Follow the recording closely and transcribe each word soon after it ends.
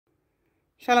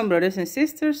Shalom, brothers and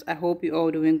sisters. I hope you're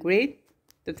all doing great.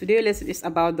 The today's lesson is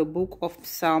about the book of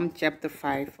Psalm chapter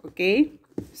 5. Okay,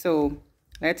 so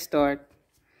let's start.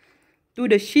 To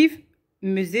the chief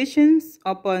musicians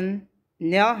upon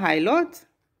Nel Hilot,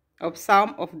 of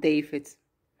Psalm of David.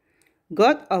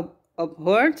 God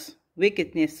abhors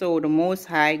wickedness, so the Most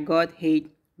High God hates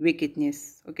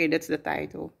wickedness. Okay, that's the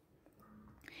title.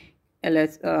 And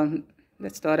let's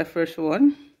start the first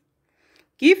one.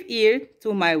 Give ear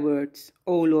to my words,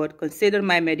 O Lord, consider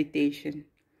my meditation.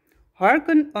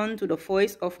 Hearken unto the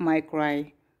voice of my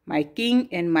cry, my King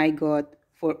and my God,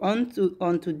 for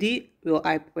unto thee will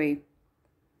I pray.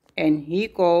 And he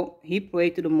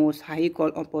prayed to the Most High, he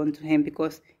called upon to him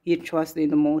because he trusted in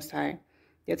the Most High.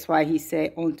 That's why he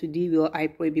said, unto thee will I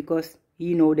pray, because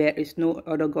he know there is no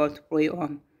other God to pray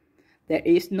on. There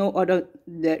is no other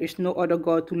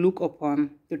God to look upon,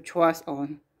 to trust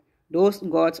on. Those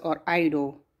gods are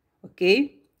idol,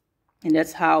 okay? And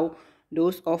that's how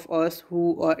those of us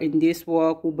who are in this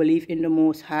world, who believe in the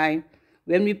Most High,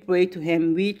 when we pray to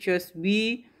him, we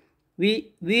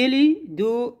really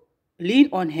do lean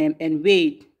on him and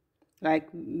wait. Like,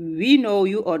 we know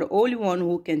you are the only one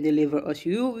who can deliver us.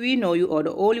 We know you are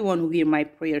the only one who hear my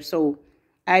prayer. So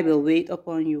I will wait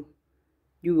upon you.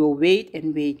 You will wait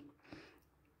and wait.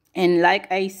 And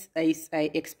like I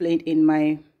explained in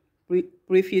my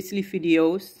previously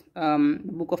videos,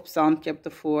 the book of Psalm chapter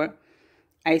 4,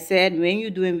 I said when you're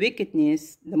doing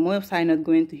wickedness, the Most High not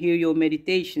going to hear your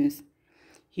meditations.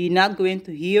 He's not going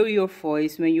to hear your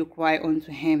voice when you cry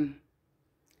unto him.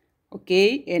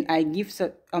 Okay, and I give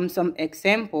some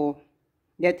example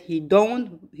that he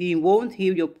won't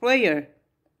hear your prayer.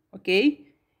 Okay,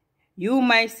 you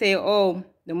might say, oh,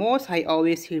 the Most High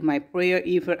always hear my prayer,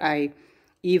 either I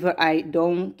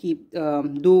don't keep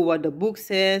do what the book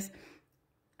says.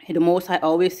 The Most High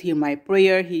always hear my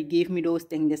prayer. He gave me those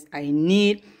things that I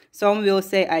need. Some will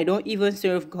say, I don't even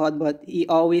serve God, but he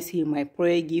always hear my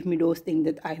prayer, give me those things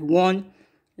that I want.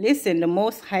 Listen, the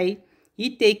Most High,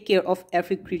 he take care of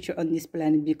every creature on this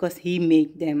planet because he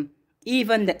made them.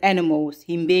 Even the animals,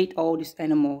 he made all these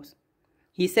animals.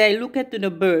 He said, look at the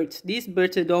birds. These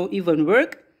birds don't even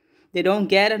work. They don't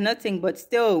gather nothing, but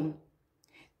still,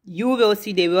 you will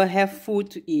see they will have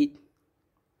food to eat.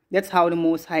 That's how the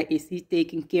Most High is. He's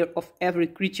taking care of every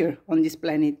creature on this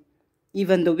planet,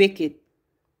 even the wicked.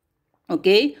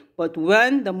 Okay? But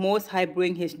when the Most High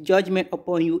bring his judgment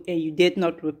upon you and you did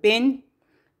not repent,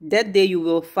 that day you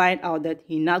will find out that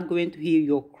he's not going to hear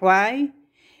your cry.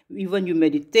 Even you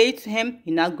meditate to him,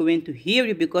 he's not going to hear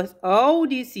you, because all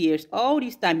these years, all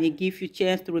this time, he gives you a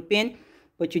chance to repent,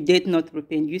 but you did not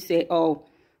repent. You say, oh,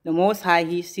 the Most High,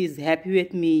 he's happy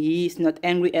with me. He is not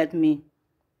angry at me.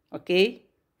 Okay?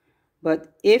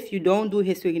 But if you don't do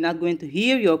his will, he's not going to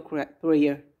hear your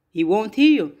prayer. He won't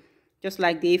hear you. Just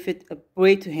like David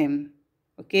prayed to him.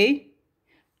 Okay?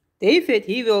 David,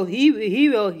 he will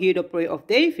hear the prayer of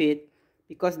David,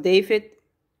 because David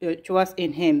trusts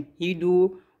in him. He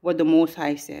do what the Most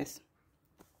High says.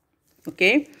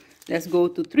 Okay? Let's go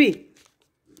to 3.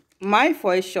 My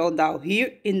voice shall thou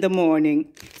hear in the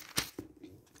morning.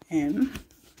 And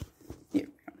here.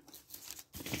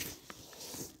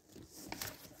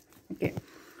 Okay.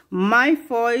 My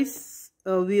voice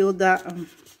will thou...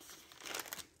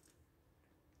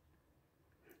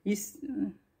 yes,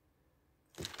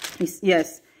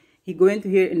 he's going to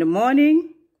hear in the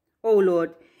morning. Oh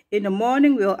Lord, in the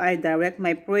morning will I direct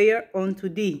my prayer unto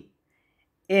thee,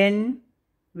 and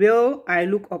will I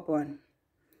look upon.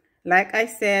 Like I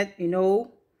said, you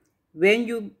know, when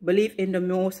you believe in the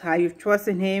Most High, you trust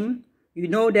in him, you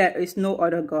know there is no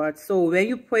other God. So when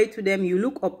you pray to them, you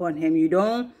look upon him. You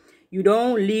don't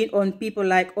lean on people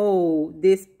like, oh,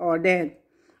 this or that.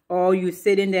 Or you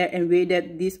sitting there and wait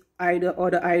that this idol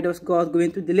or the idol's God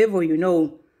going to deliver you.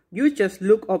 No, you just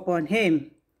look upon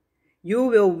him. You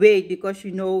will wait because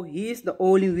you know he is the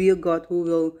only real God who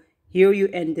will hear you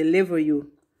and deliver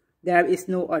you. There is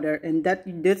no other. And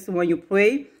that's when you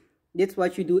pray. That's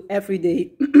what you do every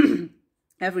day.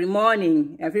 Every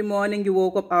morning you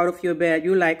woke up out of your bed.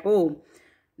 You're like, oh,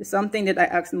 there's something that I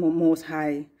asked the Most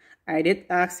High. I did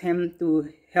ask him to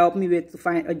help me to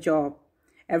find a job.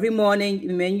 Every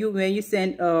morning when you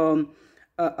send an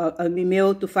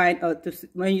email to find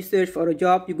when you search for a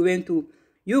job, you're going to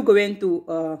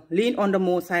lean on the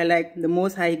Most High, like the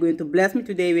Most High is going to bless me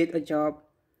today with a job.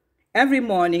 Every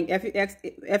morning,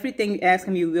 everything you ask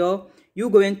him,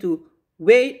 you're going to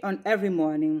wait on every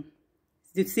morning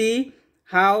to see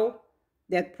how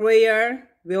that prayer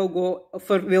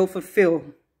will fulfill.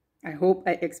 I hope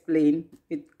I explained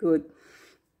it good.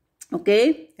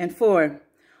 Okay, and 4.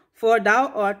 For thou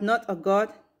art not a God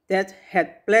that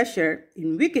hath pleasure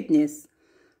in wickedness,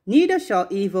 neither shall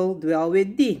evil dwell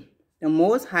with thee. The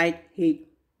Most High hate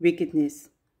wickedness.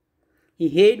 He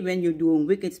hate when you're doing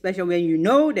wicked, especially when you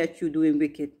know that you're doing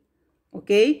wicked.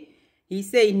 Okay? He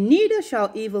say, neither shall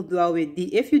evil dwell with thee.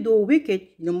 If you do wicked,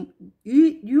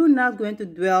 you're not going to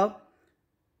dwell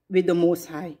with the Most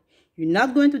High. You're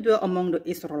not going to dwell among the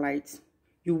Israelites.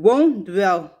 You won't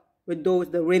dwell with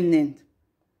the remnant.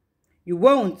 You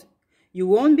won't. You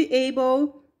won't be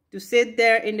able to sit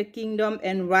there in the kingdom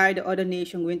and write the other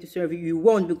nation going to serve you. You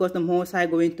won't, because the Most High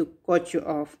going to cut you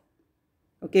off.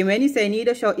 Okay, when he say,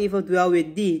 neither shall evil dwell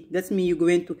with thee, that's mean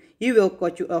he will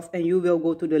cut you off and you will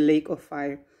go to the lake of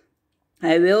fire.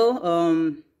 I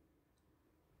will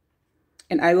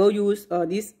use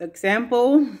this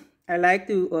example. I like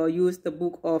to use the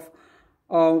book of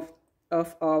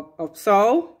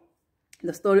Saul.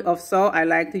 The story of Saul, I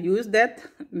like to use that.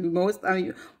 Most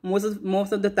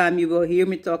of the time you will hear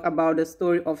me talk about the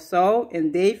story of Saul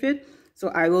and David. So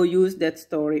I will use that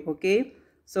story, okay?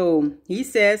 So he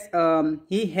says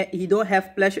he don't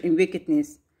have pleasure in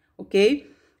wickedness, okay?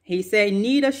 He said,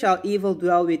 neither shall evil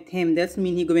dwell with him. That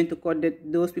means he's going to cut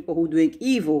those people who doing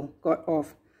evil cut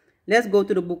off. Let's go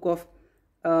to the book of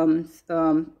 1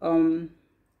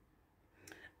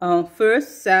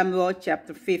 Samuel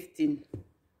chapter 15.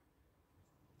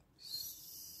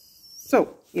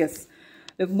 So, yes,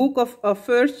 the book of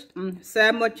 1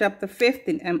 Samuel chapter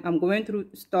 15, and I'm going to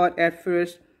start at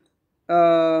verse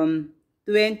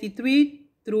 23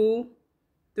 through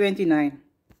 29.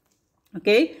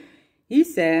 Okay, he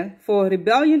said, for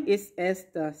rebellion is as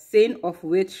the sin of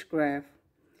witchcraft,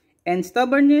 and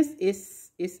stubbornness is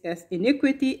as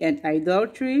iniquity and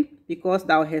idolatry, because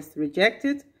thou hast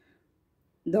rejected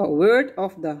the word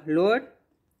of the Lord.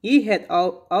 He had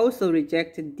also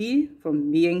rejected thee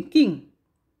from being king.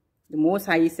 The Most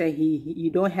High said he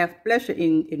don't have pleasure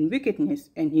in wickedness,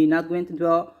 and he not going to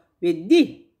dwell with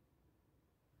thee.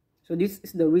 So this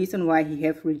is the reason why he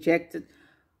have rejected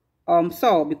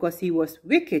Saul, because he was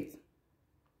wicked,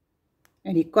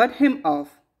 and he cut him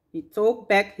off. He took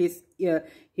back his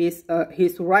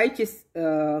righteous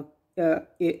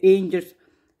angels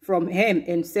from him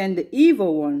and sent the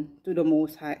evil one to the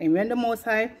Most High. And when the Most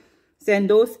High send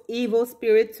those evil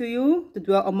spirits to you to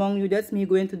dwell among you, that's me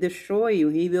going to destroy you.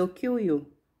 He will kill you,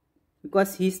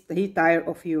 because he tired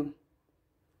of you.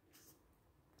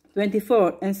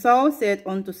 24. And Saul said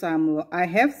unto Samuel, I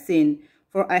have sinned,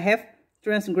 for I have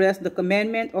transgressed the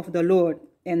commandment of the Lord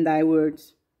and thy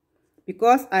words,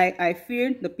 because I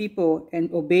feared the people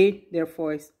and obeyed their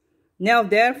voice. Now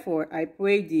therefore I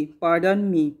pray thee,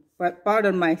 pardon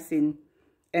my sin,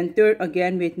 and turn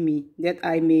again with me, that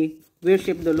I may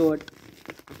worship the Lord.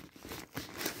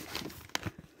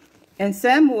 And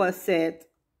Samuel said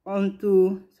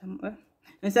unto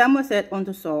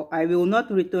Saul, I will not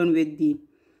return with thee,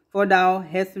 for thou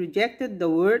hast rejected the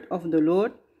word of the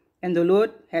Lord, and the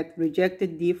Lord hath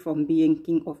rejected thee from being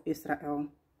king of Israel.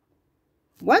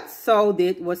 What Saul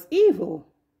did was evil,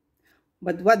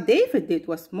 but what David did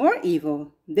was more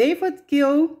evil. David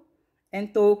killed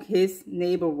and took his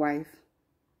neighbor's wife.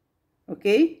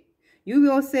 Okay? You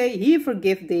will say he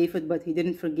forgave David, but he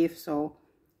didn't forgive Saul,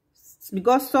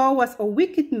 because Saul was a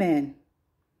wicked man.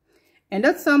 And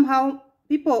that somehow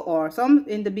people are. Some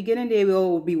in the beginning they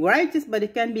will be righteous, but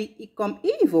it can become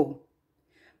evil.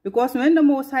 Because when the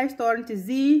Most High starting to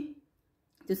see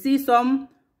some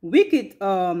wicked,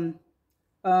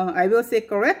 I will say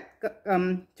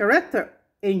character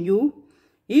in you,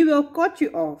 he will cut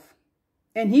you off,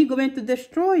 and he going to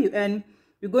destroy you. And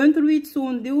we're going to read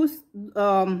soon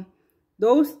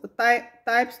those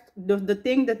types, the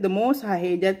thing that the Most High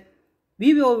hate. That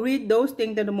we will read those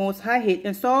things that the Most High hate,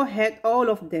 and Saul had all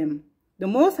of them. The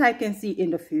Most High can see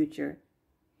in the future.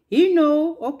 He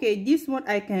know, okay, this one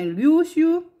I can use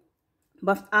you,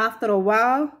 but after a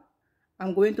while,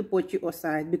 I'm going to put you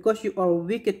aside, because you are a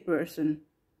wicked person.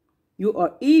 You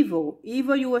are evil.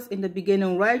 Evil you was in the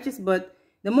beginning righteous, but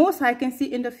the Most High can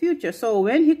see in the future. So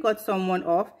when he cut someone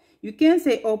off, you can't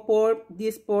say, oh, poor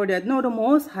this, poor that. No, the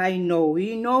Most High know.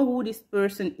 He know who this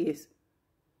person is.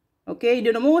 Okay,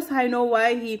 the Most High know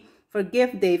why he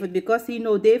forgave David, because he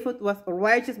know David was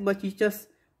righteous, but he just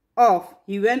off.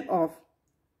 He went off.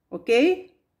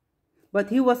 Okay, but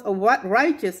he was a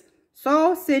righteous.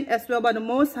 Saul sinned as well, but the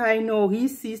Most High know. He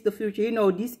sees the future. He know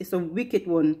this is a wicked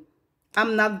one.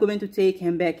 I'm not going to take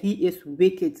him back. He is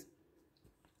wicked.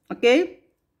 Okay,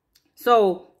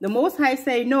 so the Most High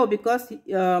say no, because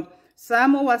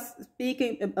Samuel was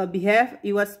speaking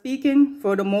he was speaking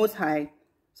for the Most High.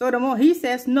 So he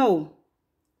says, no,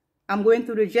 I'm going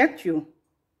to reject you.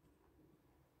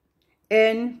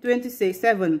 And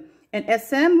 26:7. And as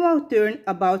Samuel turned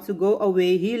about to go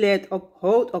away, he laid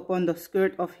hold upon the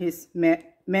skirt of his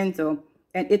mantle,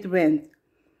 and it rent.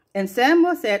 And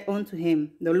Samuel said unto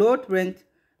him, The Lord rent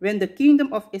the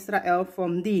kingdom of Israel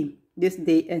from thee this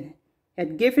day, and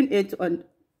had given it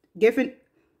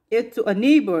to a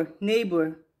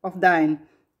neighbor of thine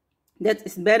that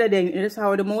is better than you. And that's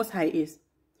how the Most High is.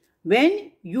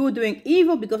 When you're doing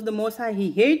evil, because the Most High,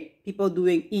 he hates people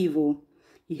doing evil.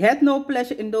 He had no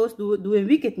pleasure in those doing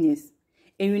wickedness.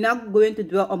 And you're not going to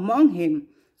dwell among him.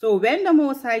 So when the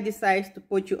Most High decides to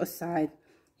put you aside,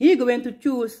 he's going to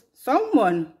choose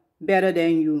someone better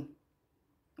than you.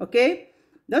 Okay?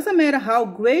 Doesn't matter how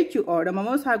great you are, the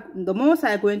Most High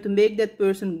is going to make that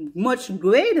person much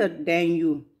greater than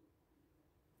you.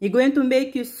 He's going to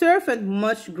make your servant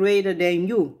much greater than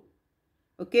you.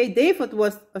 Okay? David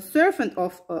was a servant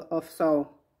of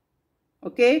Saul.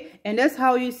 Okay? And that's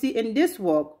how you see in this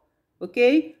walk.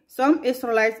 Okay? Some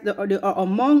Israelites,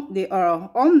 they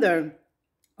are under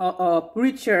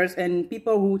preachers and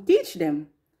people who teach them.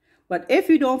 But if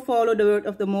you don't follow the word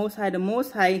of the Most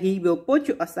High, he will put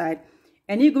you aside.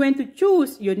 And he's going to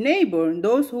choose your neighbor,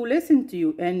 those who listen to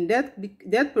you. And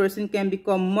that person can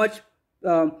become much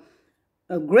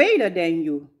greater than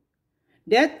you.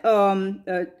 That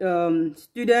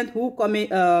student who come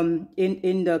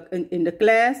in the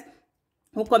class,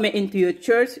 who come into your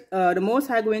church, the Most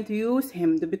High going to use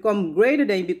him to become greater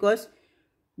than you, because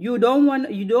you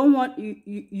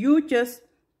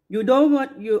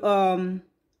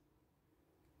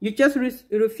just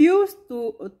refuse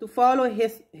to follow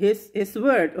his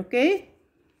word. Okay.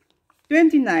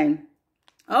 29.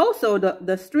 Also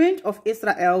the strength of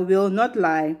Israel will not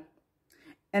lie,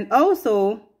 and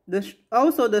also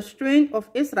the strength of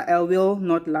Israel will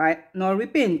not lie nor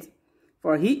repent,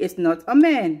 for he is not a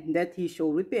man that he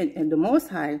shall repent. And the Most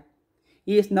High,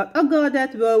 he is not a God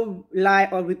that will lie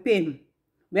or repent.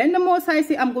 When the Most High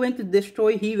say, I'm going to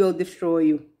destroy, he will destroy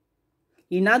you.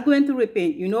 He's not going to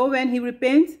repent. You know when he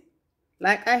repents?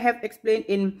 Like I have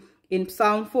explained in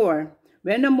Psalm 4.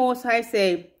 When the Most High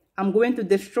say, I'm going to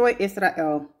destroy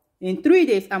Israel. In 3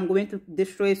 days, I'm going to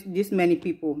destroy this many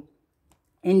people.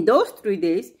 In those 3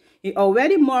 days, he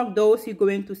already marked those who are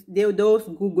going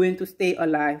to stay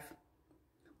alive.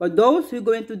 But those who are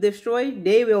going to destroy,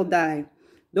 they will die.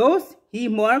 Those he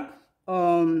marked,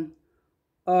 to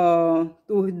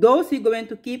those who are going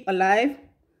to keep alive,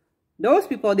 those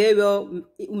people, they will,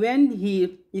 when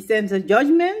he sends a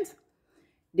judgment,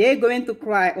 they're going to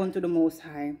cry unto the Most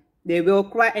High. They will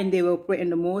cry and they will pray,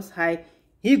 and the Most High,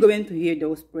 he's going to hear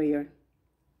those prayers.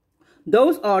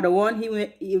 Those are the one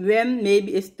when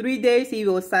maybe it's 3 days, he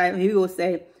will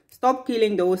say, stop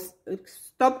killing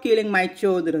my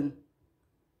children.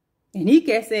 And he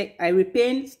can say, I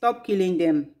repent, stop killing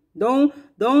them.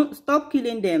 Don't stop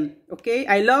killing them. Okay,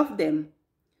 I love them.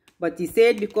 But he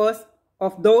said because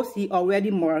of those he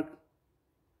already marked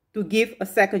to give a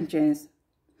second chance.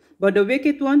 But the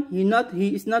wicked one, he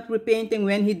is not repenting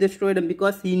when he destroyed them,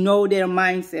 because he know their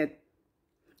mindset.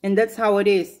 And that's how it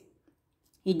is.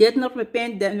 He did not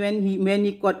repent then when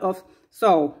he cut off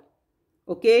Saul.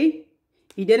 Okay?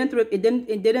 It didn't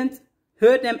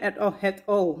hurt them at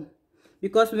all.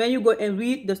 Because when you go and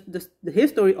read the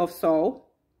history of Saul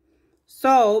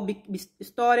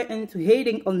started into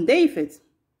hating on David.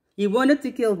 He wanted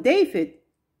to kill David.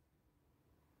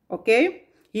 Okay?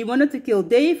 He wanted to kill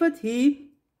David.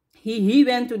 He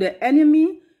went to the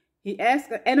enemy. He asked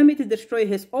the enemy to destroy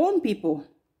his own people.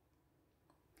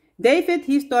 David,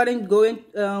 he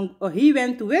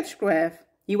went to witchcraft.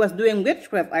 He was doing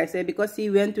witchcraft, I say, because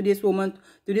he went to this woman,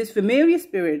 to these familiar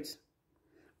spirits.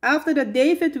 After that,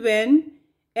 David went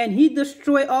and he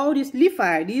destroyed all these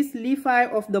Levi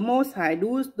of the Most High,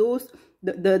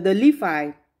 the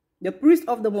Levi, the priest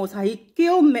of the Most High. He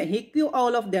killed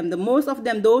all of them. The most of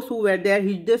them, those who were there,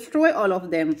 he destroyed all of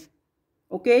them.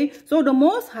 Okay, so the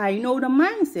Most High know the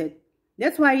mindset.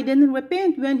 That's why he didn't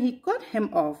repent when he cut him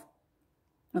off.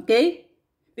 Okay,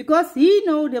 because he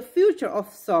know the future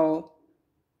of Saul.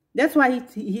 That's why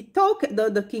he took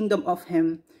the kingdom of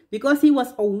him, because he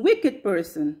was a wicked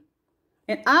person.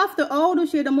 And after all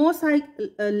this year, the Most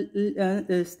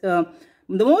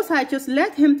High just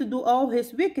let him to do all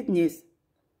his wickedness.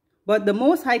 But the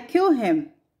Most High killed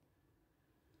him.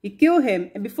 He killed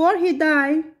him. And before he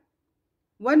died,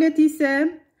 what did he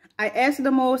say? I asked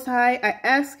the Most High. I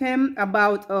asked him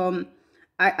about,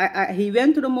 he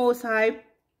went to the Most High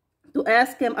to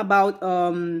ask him about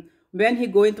when he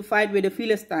going to fight with the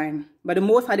Philistine. But the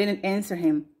Most High didn't answer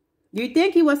him. Do you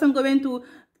think he wasn't going to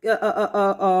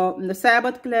the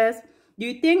Sabbath class? Do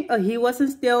you think he wasn't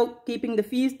still keeping the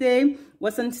feast day?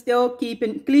 Wasn't still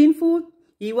keeping clean food?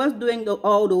 He was doing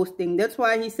all those things. That's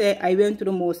why he said, I went to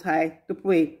the Most High to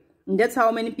pray. And that's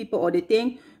how many people, or they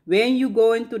think, when you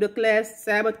go into the class,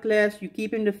 Sabbath class, you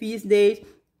keeping the feast days,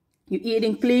 you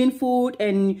eating clean food,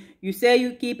 and you say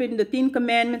you keeping the 10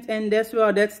 commandments, and that's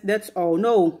well, that's all.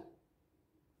 No.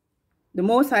 The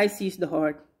Most High sees the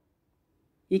heart.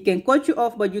 He can cut you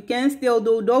off, but you can still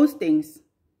do those things.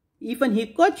 Even he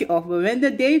cut you off, but when the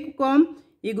day comes,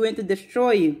 he's going to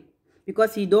destroy you,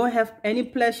 because he don't have any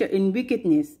pleasure in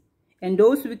wickedness. And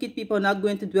those wicked people are not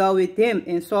going to dwell with him,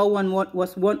 and Saul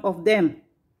was one of them.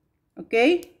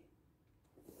 Okay?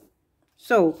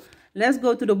 So, let's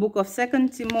go to the book of 2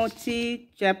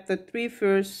 Timothy chapter 3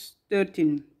 verse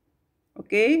 13.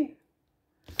 Okay?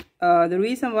 The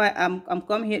reason why I'm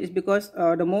coming here is because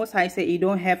the Most High said he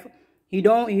don't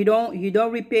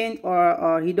repent,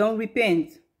 or he don't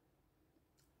repent.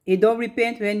 He don't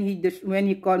repent when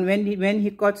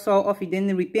he cut Saul off. He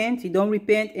didn't repent. He don't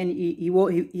repent, and he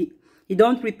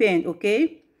don't repent.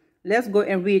 Okay, let's go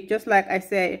and read. Just like I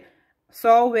said,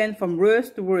 Saul went from worse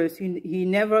to worse. He did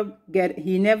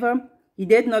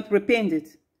not repent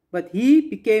it, but he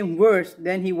became worse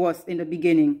than he was in the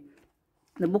beginning.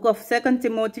 The book of 2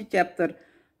 Timothy chapter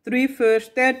 3 verse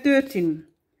 13.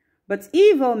 But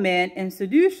evil men and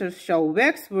seducers shall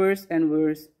wax worse and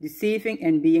worse, deceiving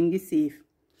and being deceived.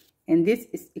 And this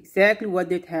is exactly what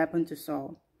did happen to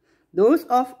Saul. Those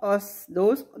of us,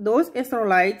 those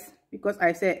Israelites, because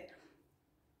I said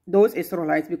those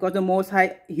Israelites, because the Most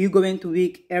High, He going to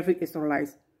weak every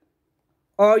Israelite.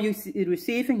 Or you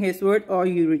receiving His word, or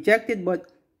you reject it.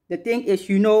 But the thing is,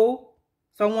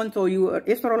 someone told you are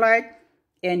Israelite,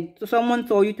 and someone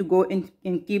told you to go and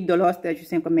keep the law,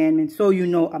 statutes, and commandments, so you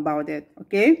know about it.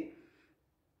 Okay?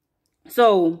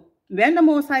 So, when the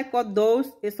Most High cut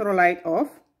those Israelites off,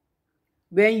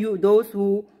 those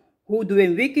who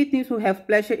doing wickedness, who have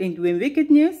pleasure in doing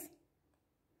wickedness,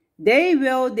 they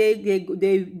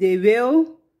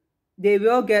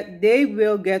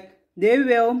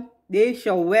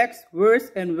shall wax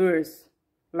worse and worse,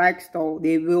 like Saul.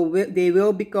 They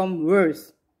will become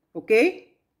worse. Okay?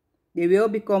 They will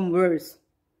become worse.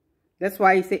 That's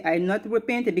why I say, I'm not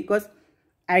repentant, because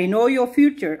I know your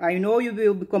future. I know you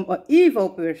will become an evil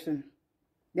person.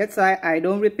 That's why I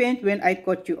don't repent when I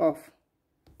cut you off.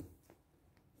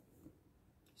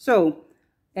 So,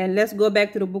 and let's go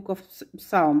back to the book of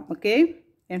Psalm, okay?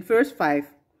 In verse 5.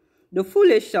 The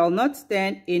foolish shall not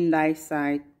stand in thy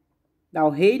sight.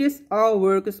 Thou hatest all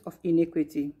workers of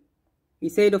iniquity. He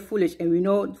said the foolish, and we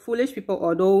know foolish people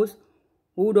are those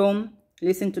who don't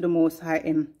listen to the Most High.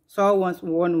 And Saul was a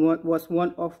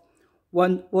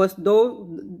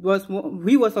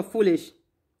foolish.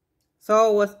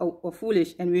 Saul was a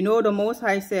foolish, and we know the Most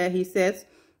High said. He says,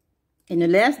 in the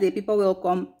last day, people will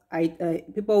come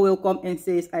and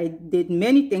say, I did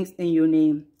many things in your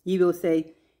name. He will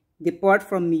say, depart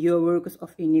from me, you workers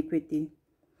of iniquity.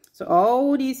 So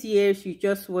all these years, you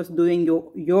just was doing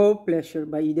your pleasure,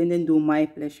 but you didn't do my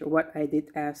pleasure, what I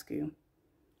did ask you.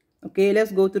 Okay,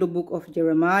 let's go to the book of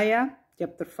Jeremiah,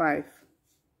 chapter 5.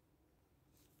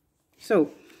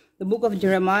 So, the book of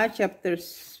Jeremiah, chapter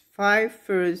 5,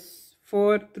 verse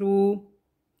 4 through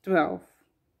 12.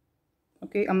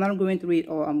 Okay, I'm not going to read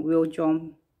all. I will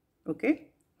jump,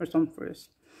 okay, for some verse.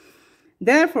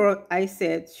 Therefore I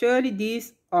said, surely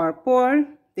these are poor,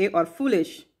 they are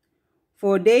foolish,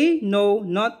 for they know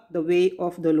not the way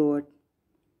of the Lord,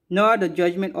 nor the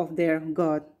judgment of their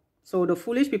God. So the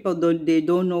foolish people, don't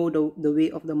know the way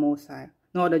of the Most High,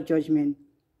 nor the judgment.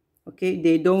 Okay,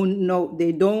 they don't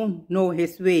know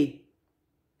His way,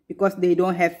 because they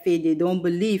don't have faith, they don't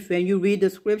believe. When you read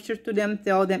the scriptures to them,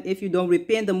 tell them, if you don't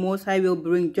repent, the Most High will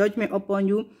bring judgment upon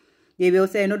you. They will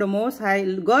say, no, the Most High,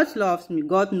 God loves me.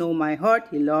 God knows my heart.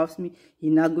 He loves me.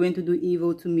 He's not going to do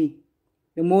evil to me.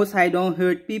 The Most High don't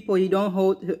hurt people. He don't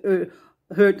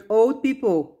hurt old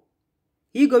people.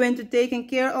 He's going to take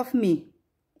care of me.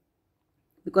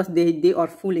 Because they are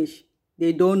foolish.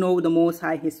 They don't know the Most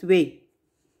High, His way.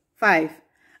 5.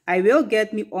 I will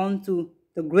get me unto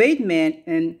the great men,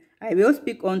 and I will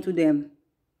speak unto them.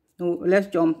 No, let's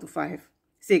jump to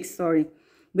 6, sorry.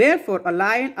 Wherefore a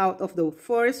lion out of the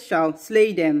forest shall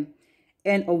slay them,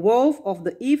 and a wolf of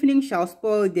the evening shall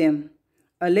spoil them.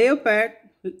 A leopard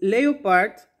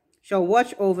shall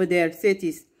watch over their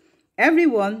cities.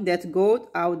 Everyone that goeth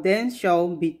out then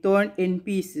shall be torn in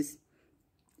pieces,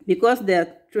 because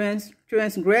their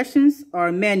transgressions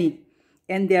are many,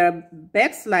 and their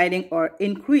backsliding are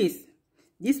increased.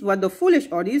 This is what the foolish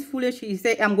are. These foolish, he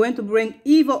said, I'm going to bring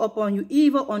evil upon you.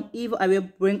 Evil on evil I will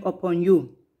bring upon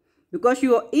you. Because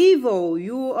you are evil.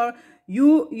 You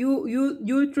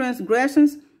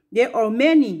transgressions, there are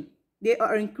many. They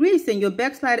are increasing. Your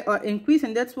backslide are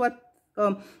increasing. That's what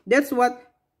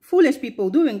foolish people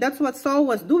doing. That's what Saul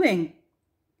was doing.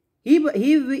 He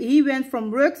went from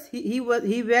works. He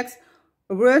waxed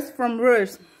worse from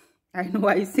worse. I know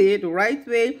I say it the right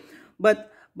way,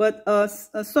 but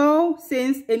Saul's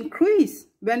sins increased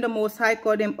when the Most High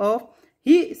called him off.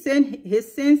 His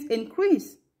sins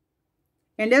increased.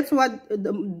 And that's what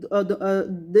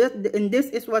and this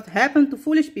is what happened to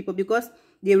foolish people, because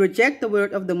they reject the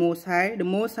word of the Most High. The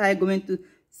Most High going to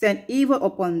send evil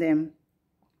upon them.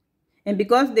 And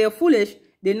because they are foolish,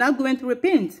 they're not going to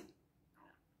repent,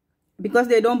 because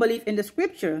they don't believe in the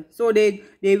scripture. So they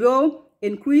will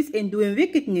increase in doing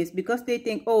wickedness, because they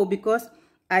think, oh, because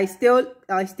I still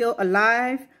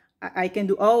alive, I can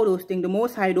do all those things. The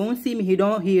Most High don't see me, he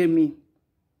don't hear me.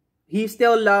 He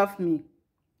still loves me.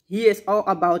 He is all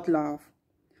about love.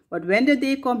 But when the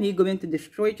day comes, he's going to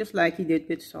destroy, just like he did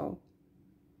with Saul.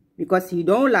 Because he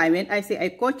don't lie. When I say I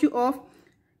cut you off,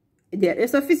 there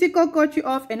is a physical cut you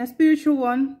off and a spiritual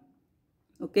one.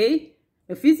 Okay?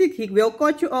 The physical, he will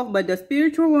cut you off, but the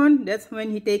spiritual one, that's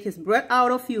when he takes his breath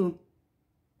out of you.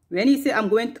 When he say, I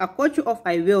cut you off,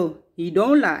 I will. He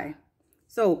don't lie.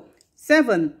 So,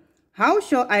 7. How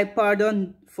shall I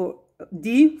pardon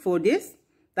thee for this?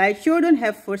 Thy children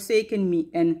have forsaken me,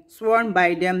 and sworn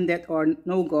by them that are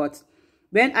no gods.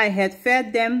 When I had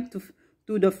fed them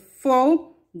to the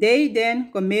full, they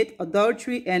then commit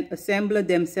adultery and assemble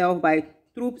themselves by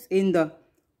troops in the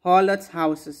harlots'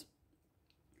 houses.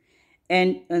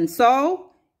 And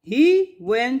Saul, he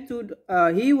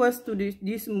was to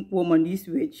this woman, this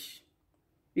witch,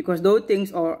 because those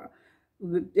things are,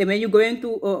 when you go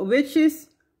into witches,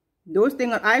 those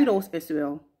things are idols as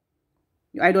well.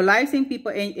 You're idolizing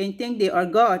people and think they are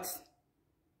gods.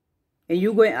 And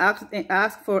you go and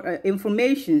ask for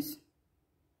informations.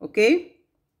 Okay?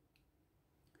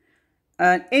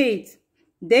 And 8.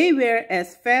 They were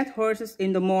as fat horses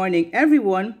in the morning.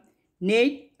 Everyone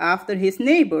neighed after his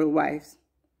neighbor wives.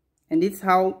 And this is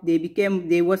how they became,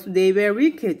 they were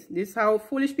wicked. This is how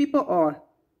foolish people are.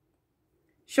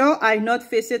 Shall I not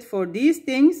visit for these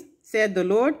things, said the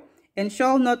Lord, and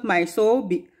shall not my soul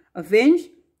be avenged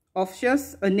of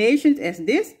such a nation as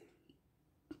this?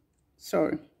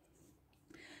 Sorry.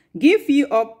 Give you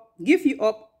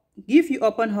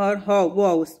upon her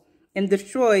walls, and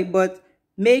destroy, but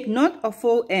make not a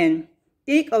full end.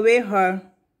 Take away her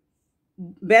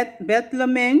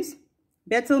battlements,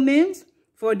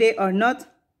 for they are not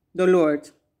the Lord.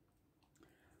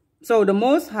 So the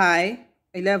Most High,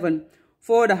 11,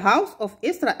 for the house of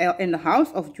Israel and the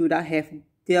house of Judah have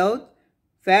dealt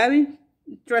very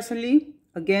treacherously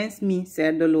against me,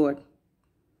 said the Lord.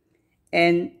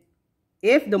 And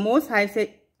if the Most High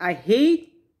said, I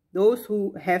hate those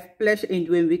who have pleasure in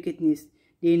doing wickedness,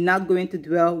 they're not going to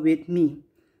dwell with me.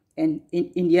 And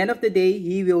in the end of the day,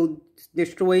 he will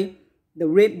destroy the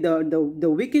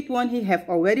wicked one. He have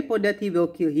already put that he will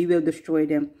kill. He will destroy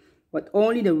them. But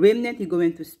only the remnant he's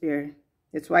going to spare.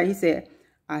 That's why he said,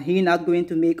 he's not going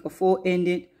to make a full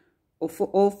ended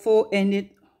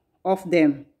of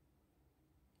them,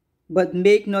 but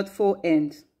make not full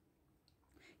ends.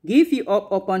 Give you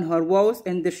up upon her walls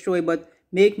and destroy, but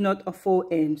make not a full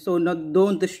end. So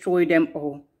don't destroy them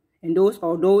all. And those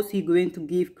are those he's going to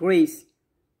give grace.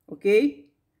 Okay?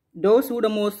 Those who the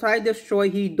Most High destroy,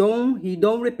 he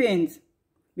don't repent,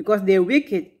 because they're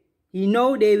wicked. He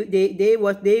know they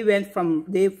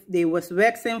was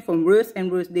waxing from worse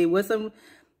and worse. They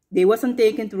wasn't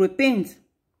taken to repent.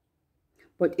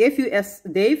 But if you as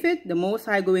David, the Most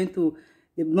High going to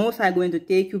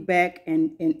take you back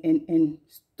and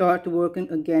start working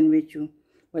again with you.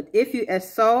 But if you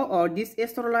as Saul or these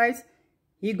Israelites,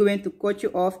 he's going to cut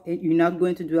you off, and you're not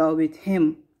going to dwell with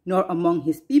him, nor among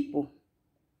his people.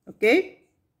 Okay?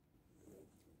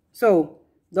 So,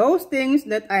 those things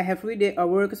that I have read are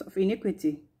works of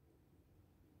iniquity.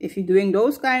 If you're doing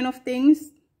those kind of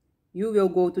things, you will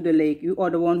go to the lake. You are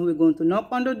the one who is going to knock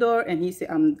on the door, and he say,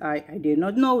 I did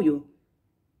not know you.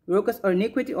 Workers of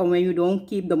iniquity, or when you don't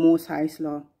keep the Most High's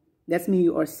law. That means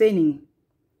you are sinning.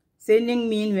 Sinning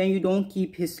means when you don't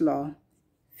keep his law,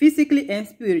 physically and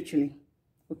spiritually.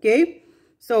 Okay?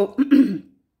 So,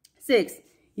 6.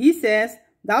 He says,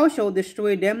 thou shalt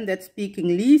destroy them that speak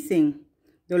in leasing.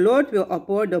 The Lord will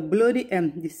abhor the bloody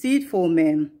and deceitful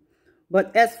man.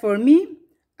 But as for me,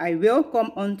 I will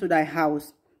come unto thy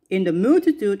house in the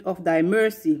multitude of thy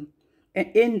mercy, and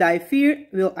in thy fear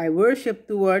will I worship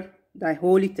toward thy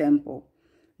holy temple.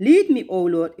 Lead me, O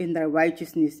Lord, in thy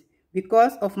righteousness,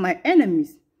 because of my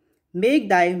enemies. Make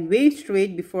thy way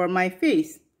straight before my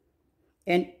face.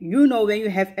 And you know, when you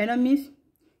have enemies,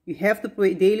 you have to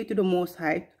pray daily to the Most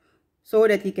High so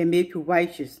that he can make you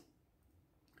righteous,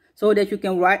 so that you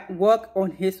can walk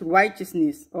on his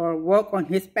righteousness or walk on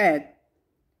his path.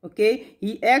 Okay,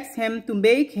 he asked him to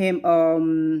make him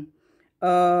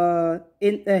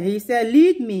he said,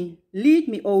 lead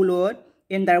me, O Lord,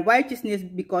 in thy righteousness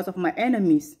because of my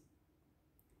enemies.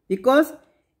 Because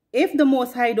if the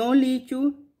Most High don't lead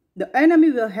you, the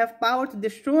enemy will have power to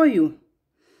destroy you.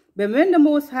 But when the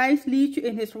Most High leads you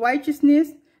in his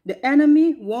righteousness, the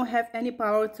enemy won't have any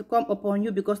power to come upon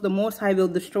you, because the Most High will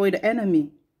destroy the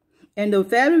enemy. And the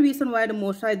very reason why the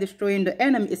Most High is destroying the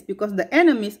enemy is because the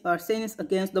enemies are sins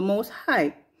against the Most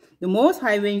High. The Most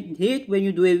High hate when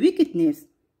you do a wickedness.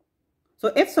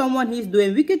 So if someone is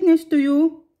doing wickedness to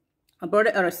you, a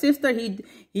brother or a sister,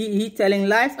 he telling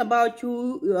lies about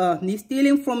you, he's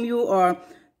stealing from you, or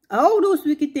all those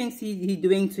wicked things he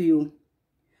doing to you,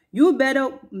 you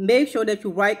better make sure that you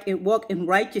walk in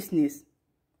righteousness.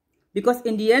 Because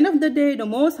in the end of the day, the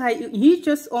Most High, he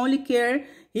just only care,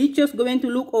 he's just going to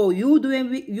look, oh,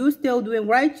 you still doing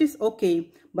righteous,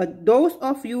 okay, but those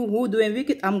of you who doing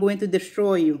wicked, I'm going to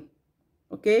destroy you.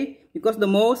 Okay, because the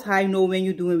Most High know when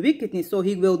you're doing wickedness, so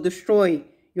he will destroy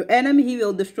your enemy. He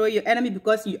will destroy your enemy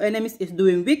because your enemy is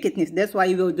doing wickedness. That's why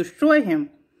he will destroy him.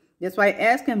 That's why I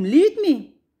ask him, lead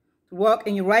me to walk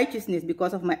in your righteousness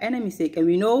because of my enemy's sake. And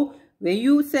we know when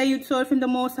you say you serve in the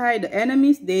Most High, the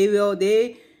enemies, they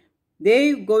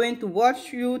going to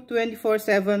watch you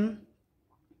 24/7.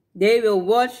 They will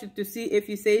watch to see if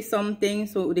you say something,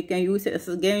 so they can use it as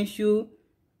against you.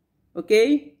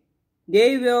 Okay,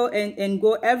 they will and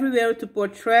go everywhere to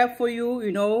portray for you,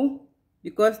 you know,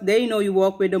 because they know you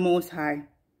walk with the Most High.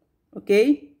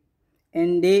 Okay,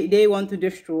 and they want to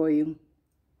destroy you.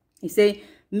 He say,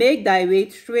 make thy way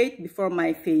straight before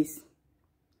my face.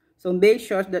 So make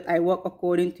sure that I walk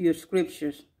according to your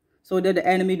scriptures, so that the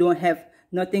enemy don't have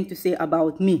nothing to say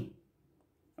about me.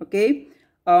 Okay.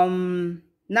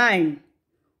 9.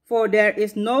 For there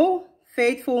is no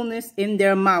faithfulness in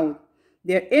their mouth.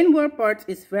 Their inward part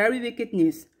is very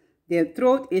wickedness. Their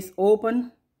throat is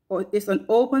open, or is an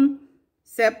open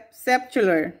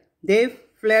sepulchre. They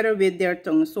flatter with their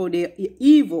tongue. So they are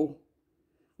evil.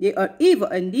 They are evil.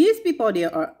 And these people, they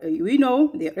are, we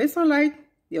know, they are Israelite.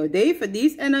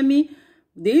 These enemies,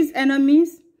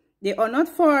 they are not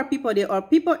for our people. They are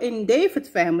people in David's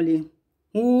family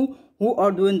who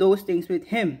are doing those things with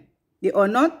him. They are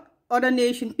not other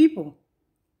nation people.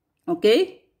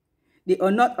 Okay? They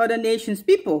are not other nations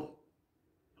people.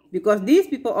 Because these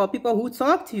people are people who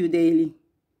talk to you daily.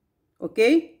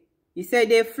 Okay? He said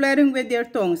they're flattering with their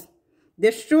tongues.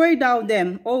 Destroy thou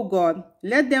them, O God.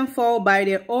 Let them fall by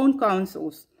their own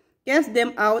counsels. Cast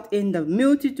them out in the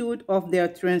multitude of their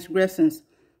transgressions,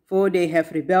 for they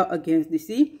have rebelled against thee.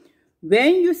 See,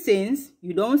 when you sins,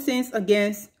 you don't sin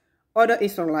against other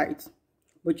Israelites,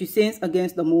 but you sin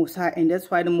against the Most High, and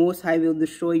that's why the Most High will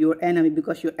destroy your enemy,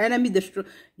 because your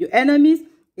enemies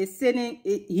is sinning.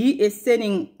 He is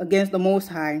sinning against the Most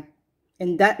High,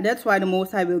 and that's why the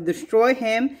Most High will destroy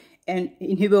him, and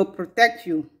he will protect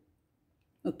you.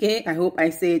 Okay, I hope I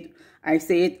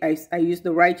use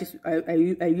the righteous,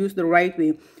 I use the right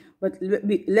way. But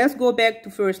let's go back to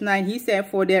verse 9. He said,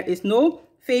 for there is no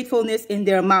faithfulness in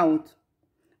their mouth.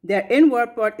 Their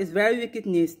inward part is very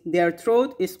wickedness. Their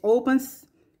throat is open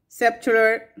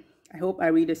sepulchre. I hope I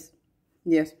read this.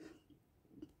 Yes.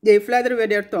 They flatter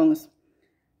with their tongues.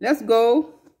 Let's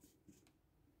go.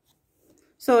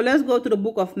 So let's go to the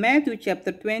book of Matthew,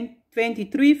 chapter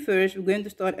 23 first. We're going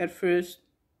to start at verse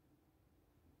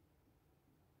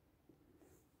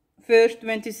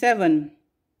 27,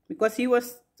 because he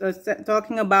was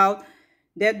talking about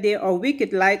that they are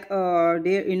wicked, like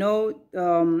they, you know,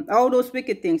 all those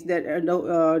wicked things that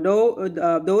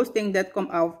those things that come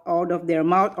out of their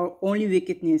mouth are only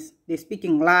wickedness. They're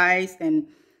speaking lies, and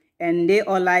they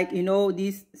are like, you know,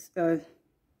 these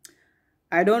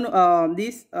I don't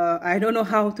know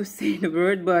how to say the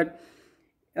word, but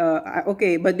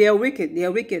okay, but they are wicked. They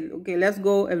are wicked. Okay, let's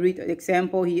go and read an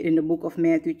example here in the book of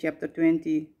Matthew, chapter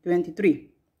 23.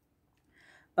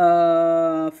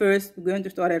 First, we're going to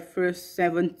start at verse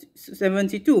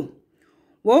 72.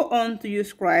 Woe unto you,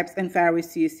 scribes and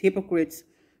Pharisees, hypocrites,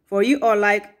 for you are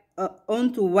like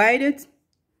unto whited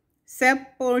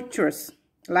sepulchres.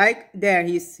 Like there,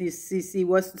 he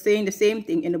was saying the same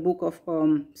thing in the book of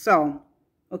Psalm.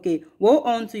 Okay, woe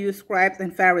unto you, scribes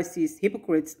and Pharisees,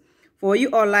 hypocrites, for you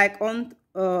are like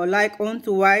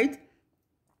unto white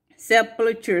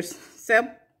sepulchres,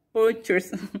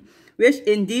 which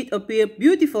indeed appear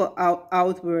beautiful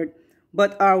outward,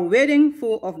 but are within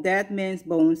full of dead men's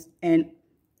bones and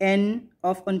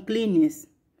of uncleanness.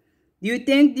 Do you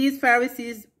think these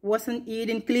Pharisees wasn't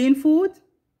eating clean food?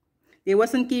 They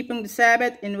wasn't keeping the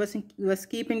Sabbath and was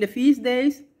keeping the feast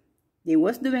days. They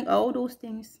was doing all those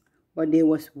things, but they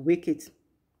was wicked.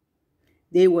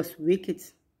 They was wicked.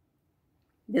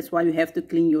 That's why you have to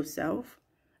clean yourself.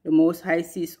 The Most High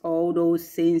sees all those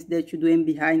sins that you're doing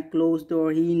behind closed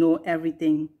door. He know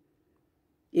everything.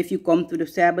 If you come to the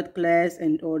Sabbath class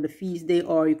or the feast day,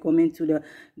 or you come into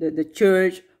the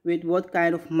church with what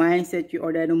kind of mindset you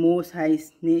are, that the Most High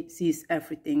sees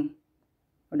everything.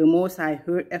 Or the Most High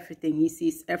heard everything. He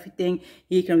sees everything.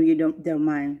 He can read their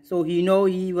mind. So he know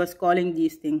he was calling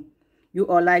these things. You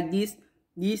are like this,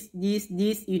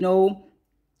 you know,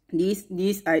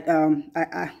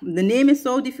 the name is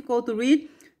so difficult to read.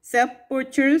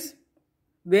 Sepulchres,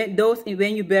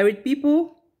 when you buried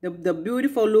people, the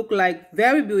beautiful look like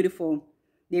very beautiful.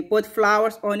 They put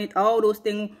flowers on it, all those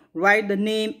things, write the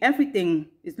name, everything.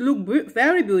 It look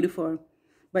very beautiful.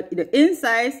 But the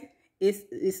inside is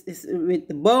with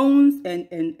the bones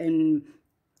and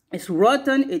it's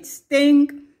rotten, it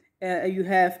stink. You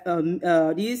have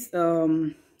these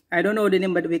I don't know the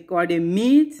name, but we call them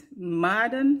meat,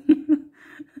 madden.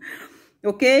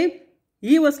 Okay,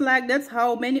 he was like, that's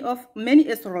how many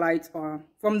Israelites are.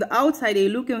 From the outside, they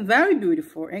looking very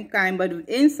beautiful and kind, but the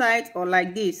insides are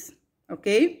like this.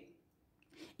 Okay,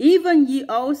 even ye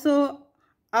also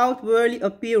outwardly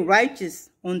appear righteous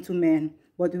unto men,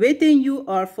 but within you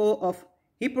are full of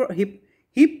hypocrisy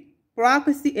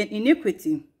and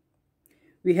iniquity.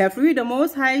 We have read the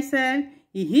Most High said,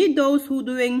 he hid those who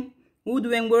doing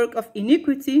work of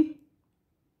iniquity.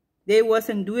 They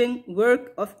wasn't doing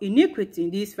work of iniquity,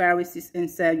 these Pharisees and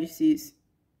Sadducees.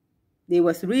 They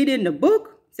was reading the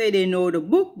book, say they know the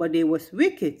book, but they was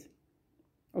wicked.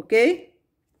 Okay?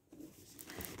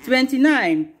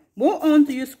 29. Woe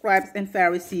unto you, scribes and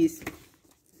Pharisees.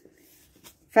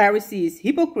 Pharisees,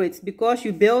 hypocrites, because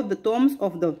you build the tombs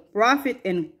of the prophet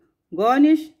and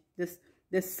garnish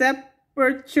the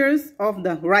sepulchres of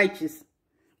the righteous.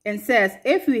 And says,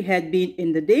 if we had been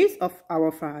in the days of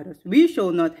our fathers, we shall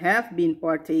not have been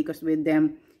partakers with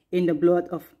them in the blood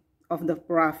of the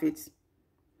prophets.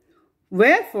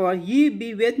 Wherefore ye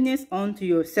be witness unto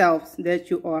yourselves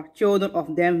that you are children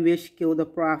of them which killed the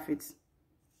prophets.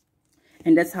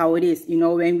 And that's how it is. You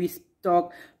know, when we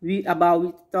talk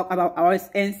about our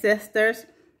ancestors,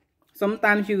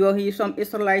 sometimes you will hear some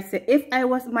Israelites say, if I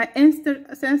was my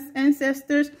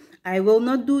ancestors, I will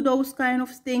not do those kind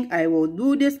of things. I will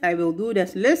do this. I will do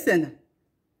this. Listen,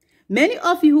 many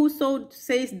of you who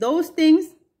says those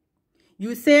things,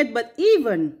 you said, but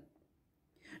even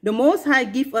the Most High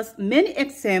give us many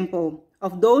examples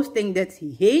of those things that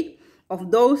he hate,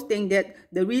 of those things that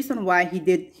the reason why he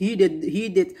did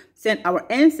send our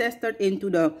ancestors into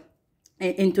the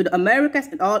Americas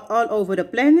and all over the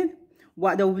planet.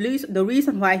 What the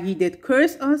reason why he did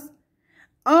curse us.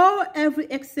 Every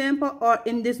example are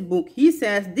in this book. He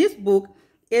says this book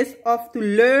is of to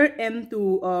learn and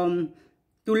to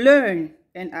learn,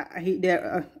 and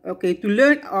to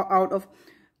learn out of.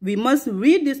 We must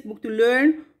read this book to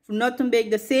learn, not to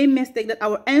make the same mistake that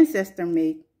our ancestors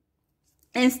made.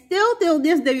 And still till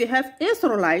this day, we have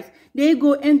Israelites. They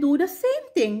go and do the same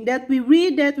thing that we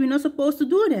read that we're not supposed to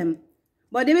do them,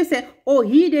 but they will say, "Oh,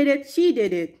 he did it, she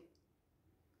did it."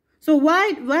 So why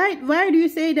do you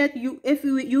say that if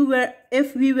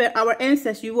we were our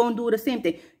ancestors, you won't do the same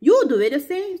thing? You do it the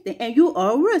same thing, and you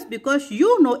are worse because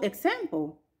you know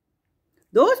example.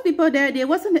 Those people there, they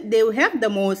have the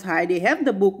Most High, they have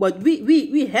the book, but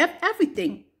we have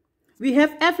everything. We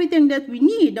have everything that we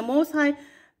need. The Most High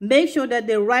make sure that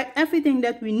they write everything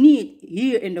that we need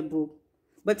here in the book.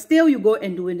 But still you go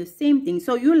and doing the same thing.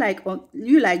 So you like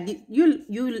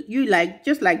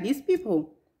just like these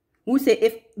people who say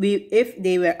if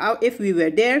we were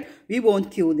there, we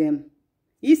won't kill them.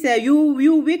 He said,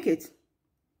 you wicked.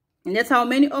 And that's how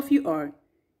many of you are.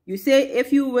 You say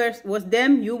if you was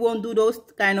them, you won't do those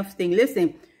kind of things.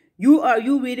 Listen,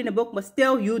 you reading the book, but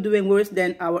still you doing worse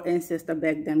than our ancestor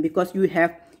back then, because you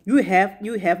have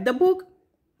the book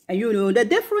and you know the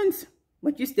difference,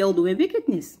 but you still doing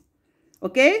wickedness.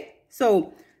 Okay?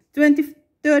 So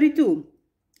 32.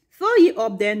 Fill ye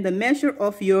up then the measure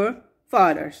of your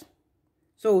fathers.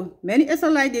 So many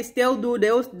Israelites, they still do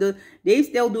they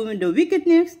still doing the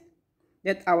wickedness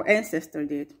that our ancestor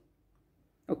did.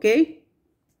 Okay?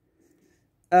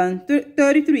 And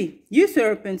 33. Ye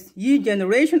serpents, ye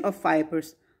generation of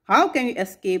vipers, how can you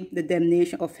escape the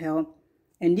damnation of hell?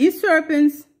 And these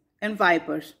serpents and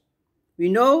vipers, we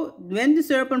know when the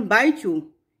serpent bites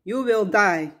you, you will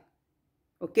die.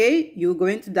 Okay? You're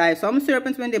going to die. Some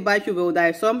serpents, when they bite you, will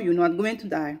die. Some, you're not going to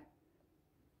die.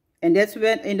 And that's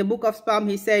when, in the book of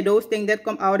Psalms, he said, those things that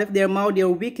come out of their mouth, they're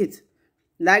wicked.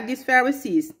 Like these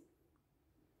Pharisees.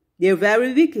 They're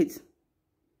very wicked.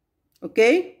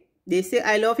 Okay? They say,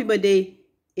 I love you, but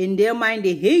in their mind,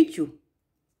 they hate you.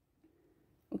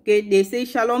 Okay? They say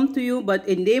shalom to you, but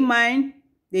in their mind,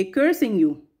 they're cursing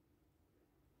you.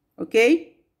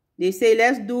 Okay? They say,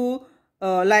 let's do,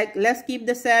 let's keep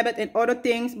the Sabbath and other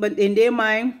things, but in their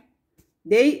mind,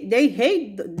 they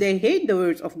hate the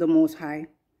words of the Most High.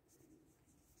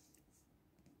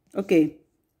 Okay.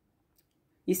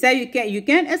 He said you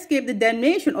can't escape the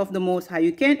damnation of the Most High.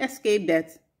 You can't escape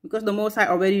that, because the Most High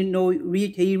already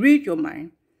he read your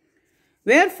mind.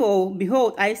 Wherefore,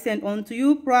 behold, I send unto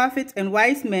you prophets and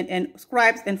wise men and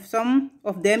scribes, and some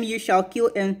of them you shall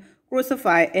kill and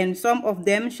crucify, and some of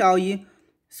them shall ye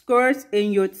scourge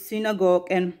in your synagogue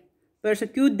and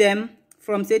persecute them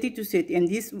from city to city. And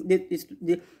this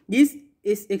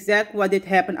is exactly what did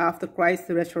happen after Christ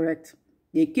resurrected.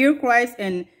 They killed Christ,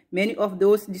 and many of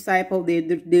those disciples, they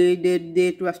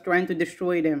was trying to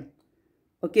destroy them.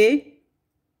 Okay?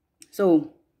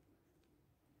 So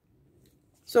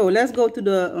let's go to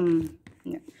the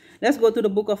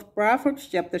book of Proverbs,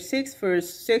 chapter 6,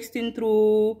 verse 16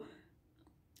 through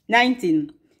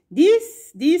 19.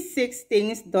 These 6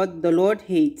 things doth the Lord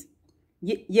hate.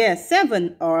 Yes,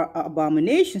 7 are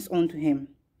abominations unto him: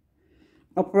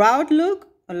 a proud look,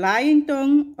 a lying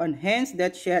tongue, and hands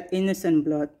that shed innocent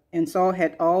blood. And Saul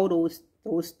had all those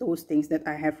things that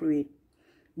I have read.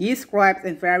 These scribes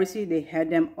and Pharisees, they had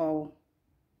them all.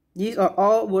 These are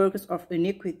all workers of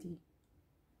iniquity.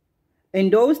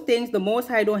 And those things, the Most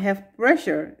High don't have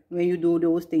pleasure when you do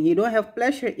those things. He don't have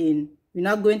pleasure in. You're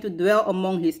not going to dwell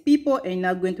among his people, and you're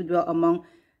not going to dwell among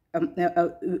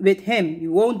with him.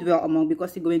 You won't dwell among,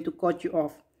 because he's going to cut you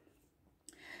off.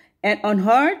 And on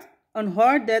heart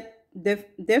that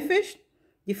defish,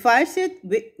 deviseth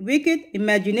wicked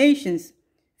imaginations,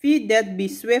 feet that be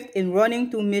swift in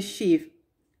running to mischief.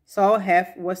 Saul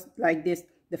was like this.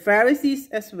 The Pharisees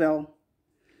as well.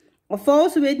 A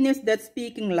false witness that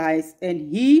speaking lies,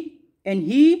 and he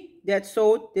that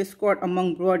sowed discord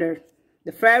among brothers.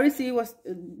 The Pharisee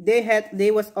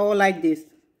they was all like this.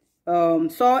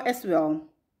 Saul as well.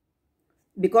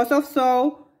 Because of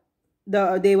Saul,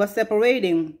 they were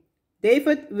separating.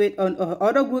 David with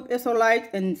other group Israelites,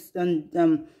 and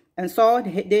Saul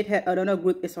they had another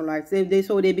group Israelites.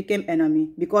 They became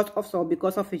enemy because of Saul,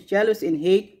 because of his jealousy and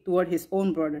hate toward his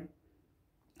own brother.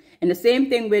 And the same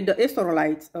thing with the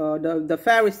Israelites, the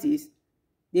Pharisees.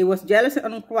 They was jealous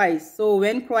on Christ. So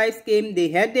when Christ came, they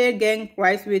had their gang,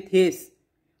 Christ with his.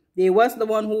 They was the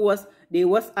one they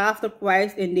was after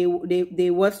Christ, and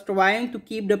they was trying to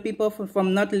keep the people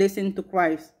from not listening to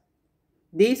Christ.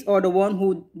 These are the one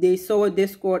who they sow a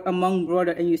discord among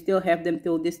brothers, and you still have them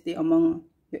till this day among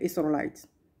the Israelites.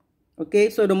 Okay,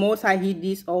 so the Most High, he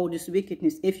does all this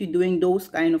wickedness. If you're doing those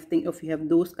kind of things, if you have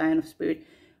those kind of spirit,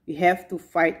 you have to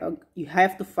fight. You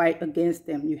have to fight against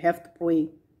them. You have to pray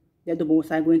that the Most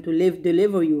High is going to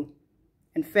deliver you,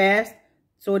 and fast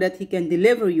so that he can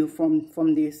deliver you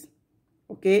from this.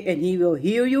 Okay, and he will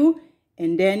heal you,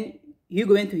 and then he's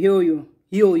going to heal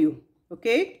you.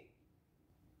 Okay.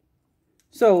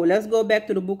 So let's go back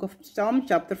to the book of Psalm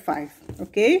chapter 5.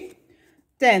 Okay.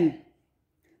 10.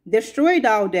 Destroy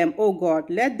thou them, O God,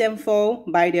 let them fall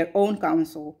by their own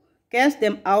counsel. Cast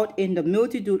them out in the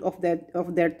multitude of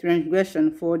their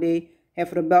transgression, for they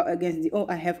have rebelled against thee. Oh,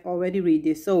 I have already read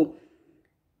this. So,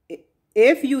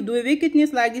 if you do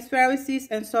wickedness like these Pharisees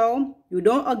and so, you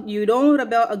don't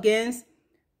rebel against.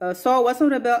 Saul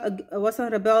wasn't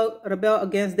rebel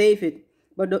against David,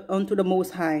 but unto the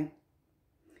Most High.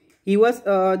 He was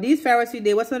these Pharisees.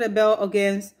 They wasn't rebel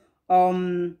against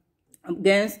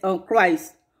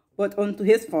Christ, but unto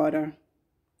his father.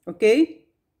 Okay.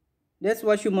 That's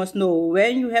what you must know.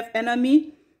 When you have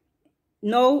enemy,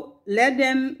 no, let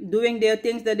them doing their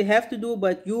things that they have to do,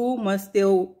 but you must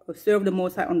still serve the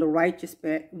Most High on the righteous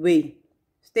way.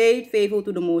 Stay faithful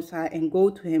to the Most High and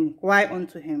go to him, cry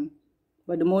unto him.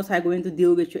 But the Most High is going to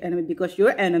deal with your enemy, because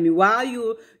your enemy, while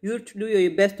you do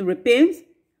your best to repent,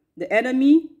 the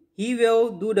enemy, he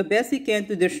will do the best he can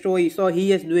to destroy you. So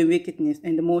he is doing wickedness,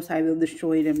 and the Most High will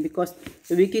destroy them, because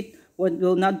the wicked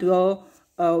will not dwell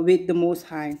with the Most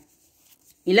High.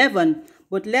 11.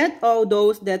 But let all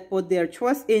those that put their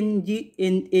trust in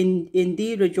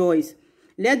thee rejoice.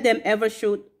 Let them ever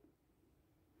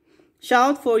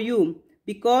shout for you,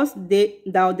 because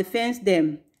thou defendest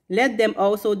them. Let them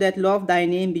also that love thy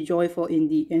name be joyful in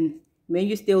thee. And when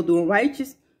you still doing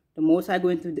righteous, the Most High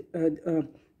going to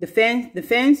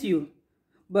defend you.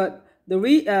 But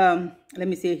let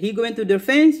me say, he going to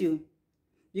defend you,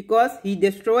 because he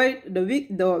destroyed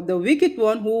the wicked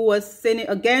one who was sinning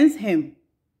against him.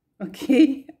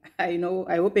 Okay, I know,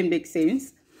 I hope it makes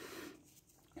sense.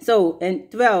 So, and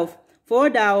 12, for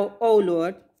thou, O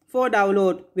Lord, for thou,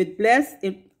 Lord, with bless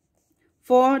in,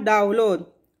 for thou, Lord,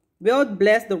 wilt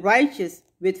bless the righteous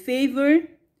with favor,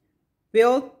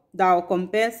 wilt thou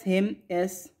compass him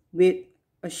as with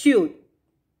a shield.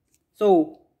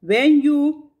 So when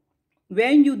you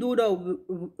do the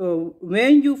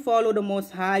when you follow the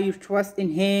Most High, you trust in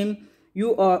Him.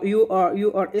 You are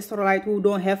Israelite who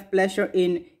don't have pleasure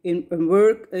in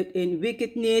work, in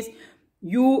wickedness.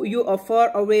 You are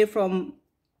far away from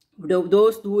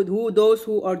those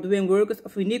who are doing works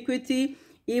of iniquity.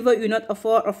 Even you're not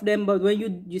afar of them, but when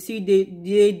you see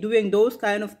they doing those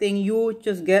kind of things, you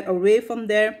just get away from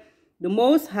there. The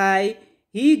Most High,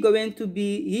 He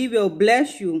will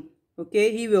bless you.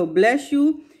 Okay, He will bless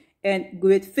you, and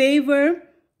with favor,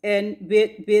 and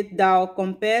with thou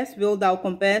compass, will thou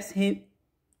compass him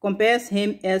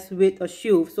as with a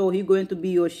shield. So He's going to be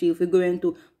your shield. He's going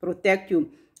to protect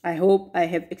you. I hope I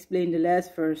have explained the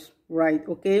last verse right.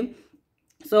 Okay,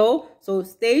 so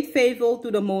stay faithful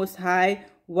to the Most High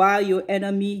while your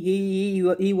enemy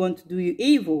he wants to do you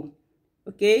evil.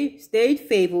 Okay, stay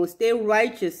faithful, stay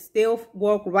righteous, stay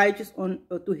walk righteous on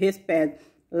to His path,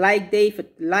 like David,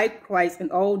 like Christ,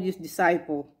 and all these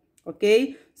disciples.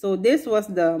 Okay, so this was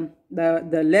the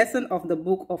lesson of the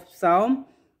book of Psalm,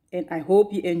 and I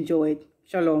hope you enjoyed.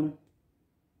 Shalom.